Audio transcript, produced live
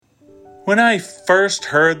When I first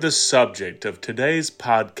heard the subject of today's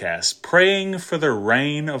podcast, praying for the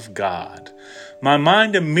reign of God, my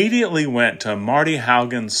mind immediately went to Marty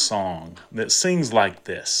Haugen's song that sings like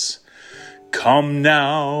this. Come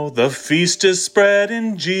now, the feast is spread,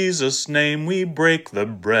 in Jesus' name we break the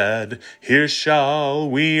bread. Here shall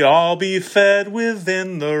we all be fed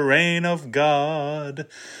within the reign of God.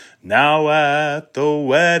 Now at the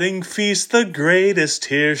wedding feast, the greatest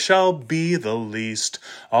here shall be the least.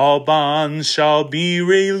 All bonds shall be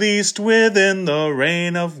released within the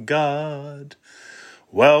reign of God.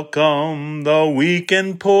 Welcome the weak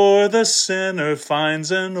and poor, the sinner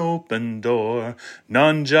finds an open door.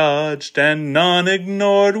 None judged and none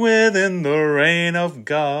ignored within the reign of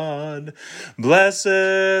God. Blessed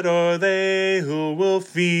are they who will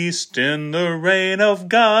feast in the reign of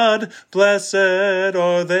God. Blessed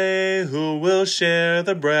are they who will share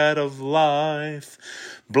the bread of life.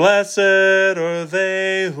 Blessed are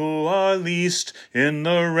they who are least in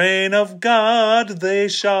the reign of God. They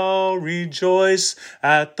shall rejoice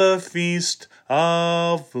at the feast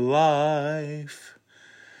of life.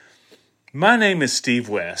 My name is Steve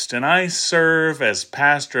West, and I serve as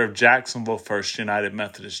pastor of Jacksonville First United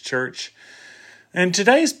Methodist Church. And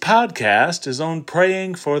today's podcast is on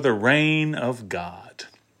praying for the reign of God.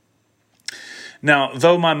 Now,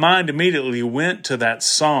 though my mind immediately went to that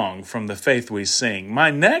song from The Faith We Sing, my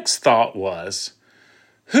next thought was,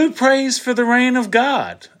 who prays for the reign of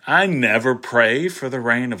God? I never pray for the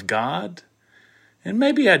reign of God. And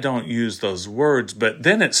maybe I don't use those words, but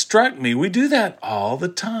then it struck me, we do that all the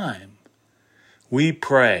time. We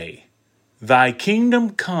pray, Thy kingdom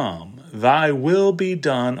come, Thy will be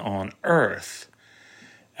done on earth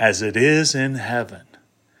as it is in heaven.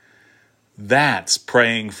 That's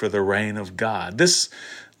praying for the reign of God. This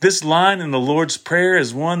line in the Lord's Prayer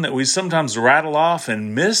is one that we sometimes rattle off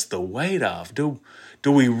and miss the weight of. Do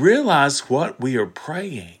we realize what we are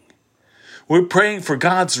praying? We're praying for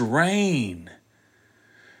God's reign.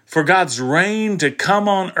 For God's reign to come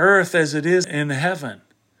on earth as it is in heaven.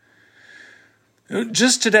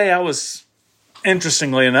 Just today I was,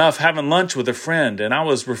 interestingly enough, having lunch with a friend, and I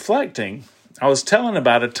was reflecting. I was telling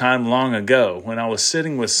about a time long ago when I was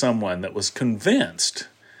sitting with someone that was convinced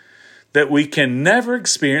that we can never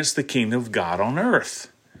experience the kingdom of God on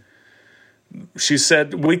earth. She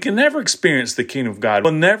said, we can never experience the kingdom of God.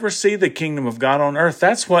 We'll never see the kingdom of God on earth.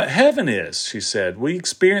 That's what heaven is, she said. We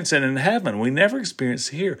experience it in heaven. We never experience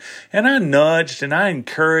it here. And I nudged and I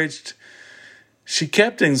encouraged. She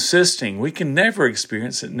kept insisting, we can never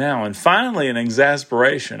experience it now. And finally, in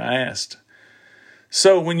exasperation, I asked,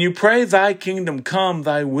 so when you pray, Thy kingdom come,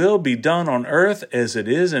 Thy will be done on earth as it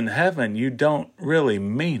is in heaven, you don't really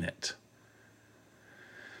mean it.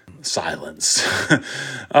 Silence.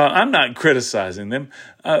 I'm not criticizing them.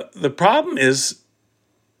 The problem is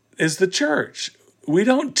the church. We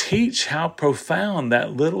don't teach how profound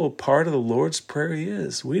that little part of the Lord's Prayer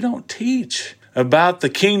is. We don't teach about the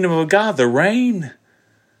kingdom of God, the reign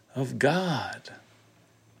of God.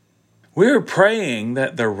 We're praying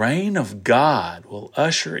that the reign of God will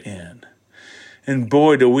usher in. And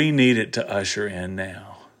boy, do we need it to usher in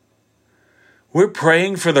now. We're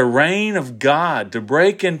praying for the reign of God to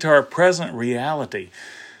break into our present reality.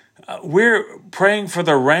 We're praying for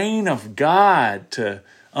the reign of God to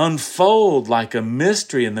unfold like a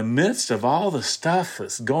mystery in the midst of all the stuff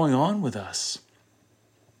that's going on with us.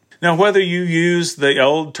 Now, whether you use the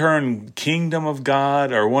old term kingdom of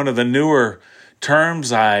God or one of the newer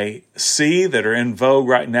terms I see that are in vogue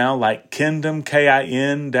right now, like kingdom,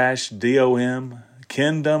 K-I-N-D-O-M,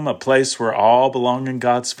 kingdom, a place where all belong in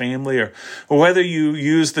God's family, or whether you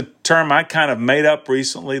use the term I kind of made up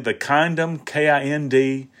recently, the kingdom,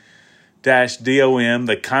 K-I-N-D-O-M,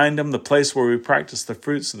 the kingdom, the place where we practice the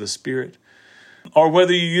fruits of the Spirit, or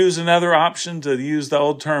whether you use another option to use the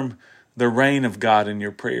old term, the reign of God in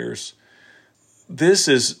your prayers. This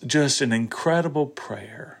is just an incredible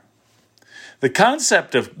prayer. The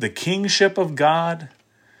concept of the kingship of God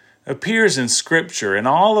appears in Scripture in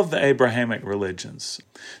all of the Abrahamic religions.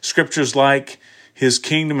 Scriptures like His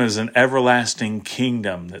kingdom is an everlasting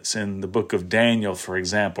kingdom that's in the book of Daniel, for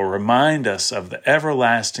example, remind us of the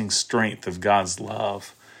everlasting strength of God's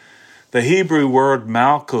love. The Hebrew word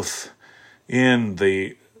malkuth in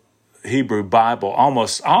the Hebrew Bible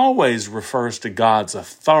almost always refers to God's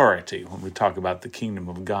authority when we talk about the kingdom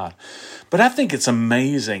of God. But I think it's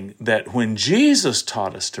amazing that when Jesus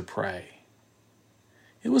taught us to pray,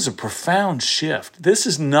 it was a profound shift. This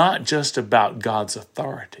is not just about God's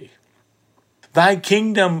authority. Thy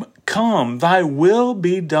kingdom come, thy will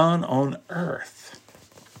be done on earth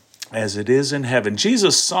as it is in heaven.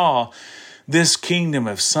 Jesus saw this kingdom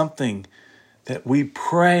as something that we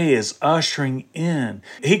pray is ushering in.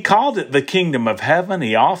 He called it the kingdom of heaven.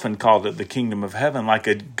 He often called it the kingdom of heaven, like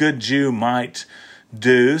a good Jew might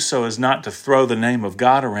do so as not to throw the name of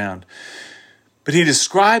God around. But he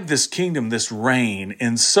described this kingdom, this reign,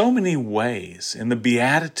 in so many ways. In the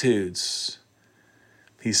Beatitudes,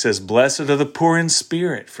 he says, "Blessed are the poor in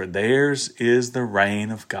spirit, for theirs is the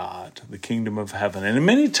reign of God," the kingdom of heaven. And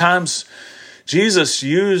many times, Jesus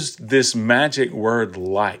used this magic word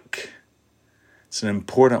 "like." It's an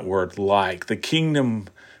important word, like. The kingdom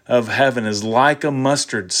of heaven is like a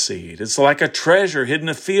mustard seed. It's like a treasure hidden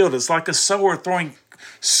in a field. It's like a sower throwing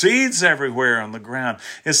seeds everywhere on the ground.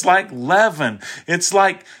 It's like leaven. It's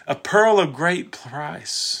like a pearl of great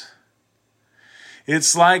price.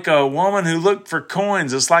 It's like a woman who looked for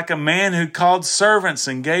coins. It's like a man who called servants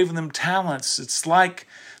and gave them talents. It's like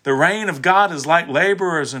the reign of God is like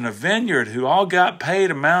laborers in a vineyard who all got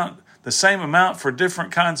paid the same amount for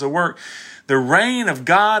different kinds of work. The reign of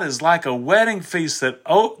God is like a wedding feast that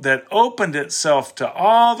opened itself to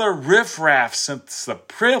all the riffraff since the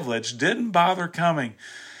privilege didn't bother coming.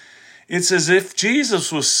 It's as if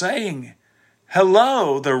Jesus was saying,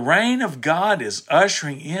 hello, the reign of God is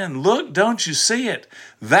ushering in. Look, don't you see it?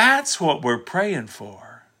 That's what we're praying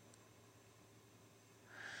for.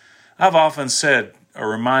 I've often said or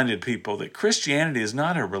reminded people that Christianity is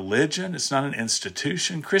not a religion. It's not an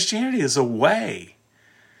institution. Christianity is a way.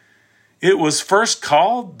 It was first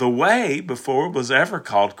called the way before it was ever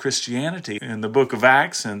called Christianity. In the book of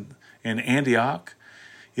Acts and in Antioch,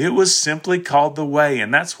 it was simply called the way,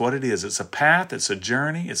 and that's what it is. It's a path, it's a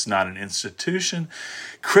journey, it's not an institution.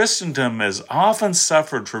 Christendom has often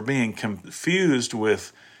suffered for being confused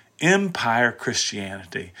with empire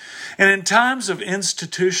Christianity. And in times of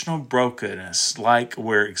institutional brokenness like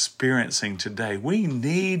we're experiencing today, we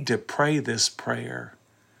need to pray this prayer.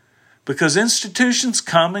 Because institutions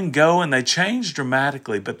come and go and they change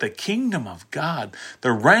dramatically, but the kingdom of God,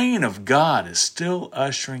 the reign of God is still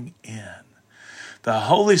ushering in. The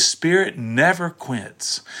Holy Spirit never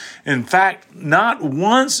quits. In fact, not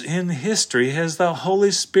once in history has the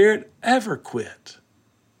Holy Spirit ever quit.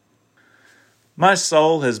 My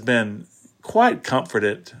soul has been quite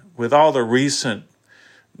comforted with all the recent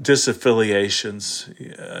disaffiliations.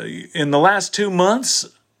 In the last 2 months,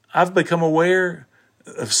 I've become aware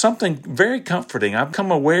of something very comforting. I've become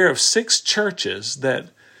aware of 6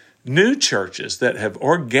 new churches that have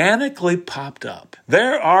organically popped up.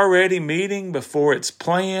 They're already meeting before it's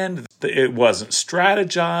planned. It wasn't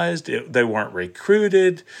strategized. They weren't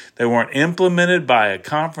recruited. They weren't implemented by a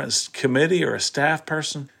conference committee or a staff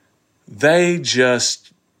person. They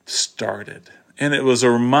just started. And it was a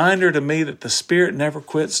reminder to me that the Spirit never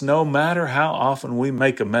quits, no matter how often we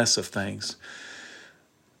make a mess of things.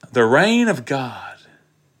 The reign of God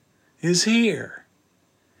is here.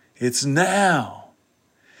 It's now.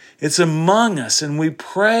 It's among us, and we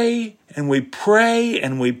pray and we pray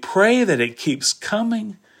and we pray that it keeps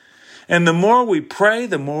coming. And the more we pray,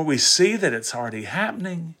 the more we see that it's already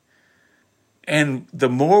happening. And the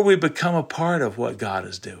more we become a part of what God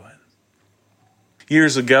is doing.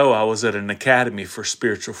 Years ago, I was at an academy for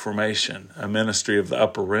spiritual formation, a ministry of the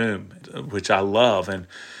upper room, which I love. And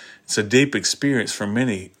it's a deep experience for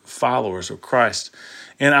many followers of Christ.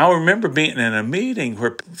 And I remember being in a meeting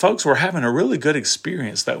where folks were having a really good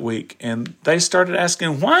experience that week. And they started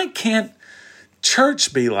asking, why can't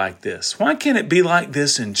church be like this? Why can't it be like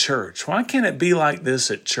this in church? Why can't it be like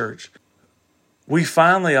this at church? We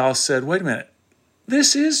finally all said, wait a minute,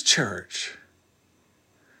 this is church.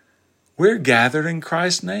 We're gathered in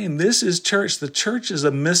Christ's name. This is church. The church is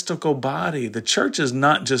a mystical body. The church is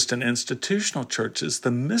not just an institutional church. It's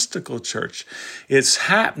the mystical church. It's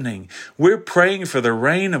happening. We're praying for the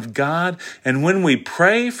reign of God. And when we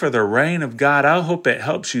pray for the reign of God, I hope it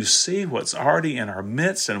helps you see what's already in our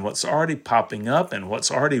midst and what's already popping up and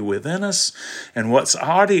what's already within us and what's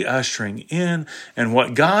already ushering in and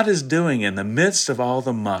what God is doing in the midst of all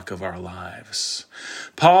the muck of our lives.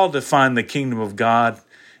 Paul defined the kingdom of God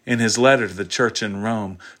in his letter to the church in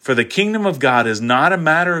Rome. For the kingdom of God is not a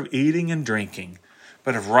matter of eating and drinking,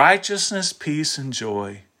 but of righteousness, peace, and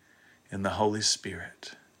joy in the Holy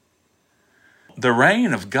Spirit. The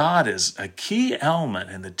reign of God is a key element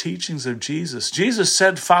in the teachings of Jesus. Jesus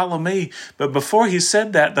said, follow me. But before he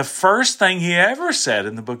said that, the first thing he ever said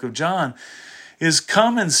in the book of John is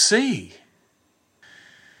come and see.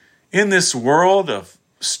 In this world of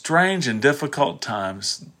strange and difficult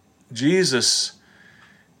times, Jesus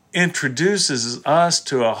introduces us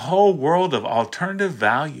to a whole world of alternative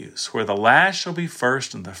values where the last shall be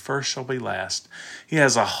first and the first shall be last. He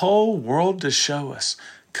has a whole world to show us.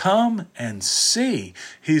 Come and see.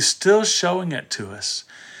 He's still showing it to us.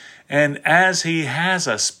 And as He has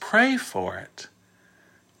us pray for it,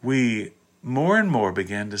 we more and more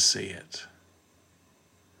begin to see it.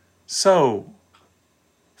 So,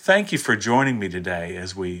 thank you for joining me today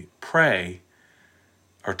as we pray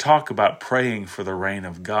or talk about praying for the reign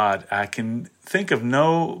of God. I can think of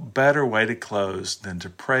no better way to close than to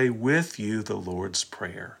pray with you the Lord's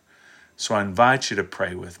Prayer. So I invite you to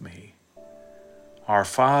pray with me. Our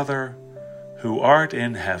Father, who art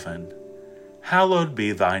in heaven, hallowed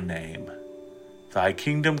be thy name. Thy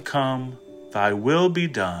kingdom come, thy will be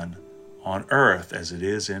done, on earth as it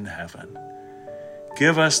is in heaven.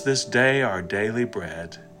 Give us this day our daily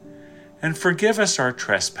bread, and forgive us our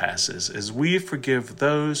trespasses as we forgive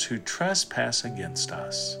those who trespass against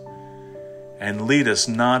us. And lead us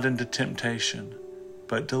not into temptation,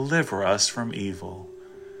 but deliver us from evil.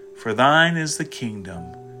 For thine is the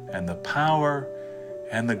kingdom, and the power,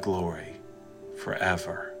 and the glory,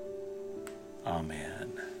 forever. Amen.